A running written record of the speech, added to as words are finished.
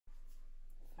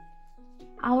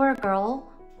Our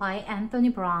Girl by Anthony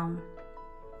Browne.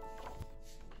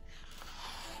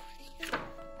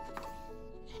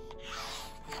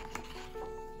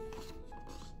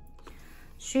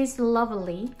 She's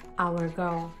lovely, our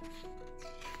girl.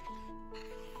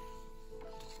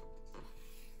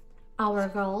 Our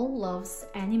girl loves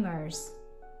animals,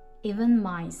 even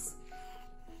mice.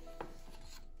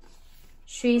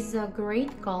 She's a great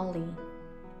goalie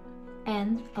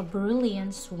and a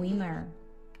brilliant swimmer.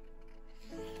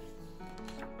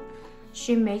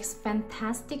 She makes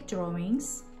fantastic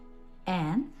drawings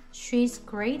and she's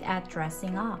great at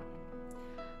dressing up.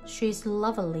 She's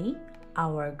lovely,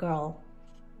 our girl.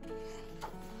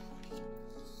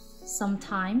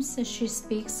 Sometimes she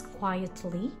speaks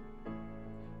quietly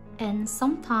and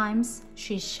sometimes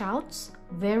she shouts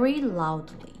very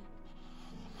loudly.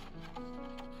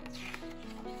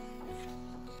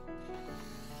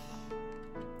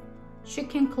 She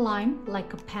can climb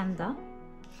like a panda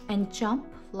and jump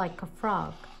like a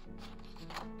frog.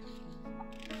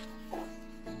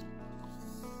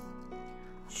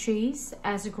 She's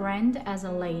as grand as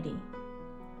a lady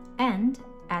and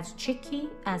as cheeky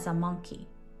as a monkey,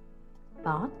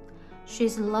 but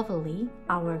she's lovely,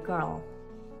 our girl.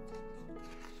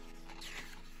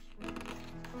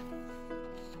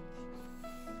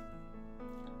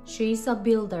 She's a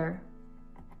builder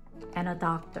and a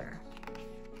doctor.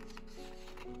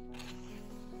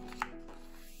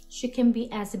 She can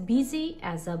be as busy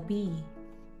as a bee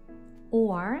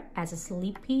or as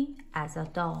sleepy as a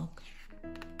dog.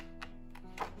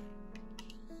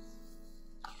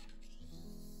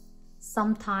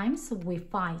 Sometimes we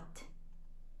fight,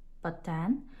 but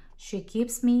then she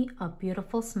gives me a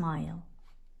beautiful smile.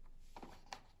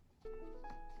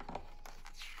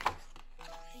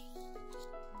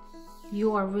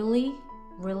 You are really,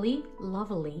 really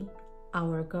lovely,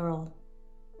 our girl.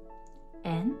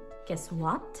 And guess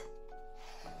what?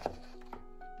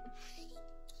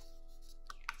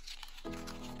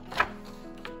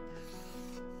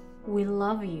 We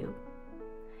love you,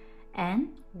 and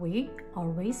we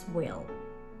always will.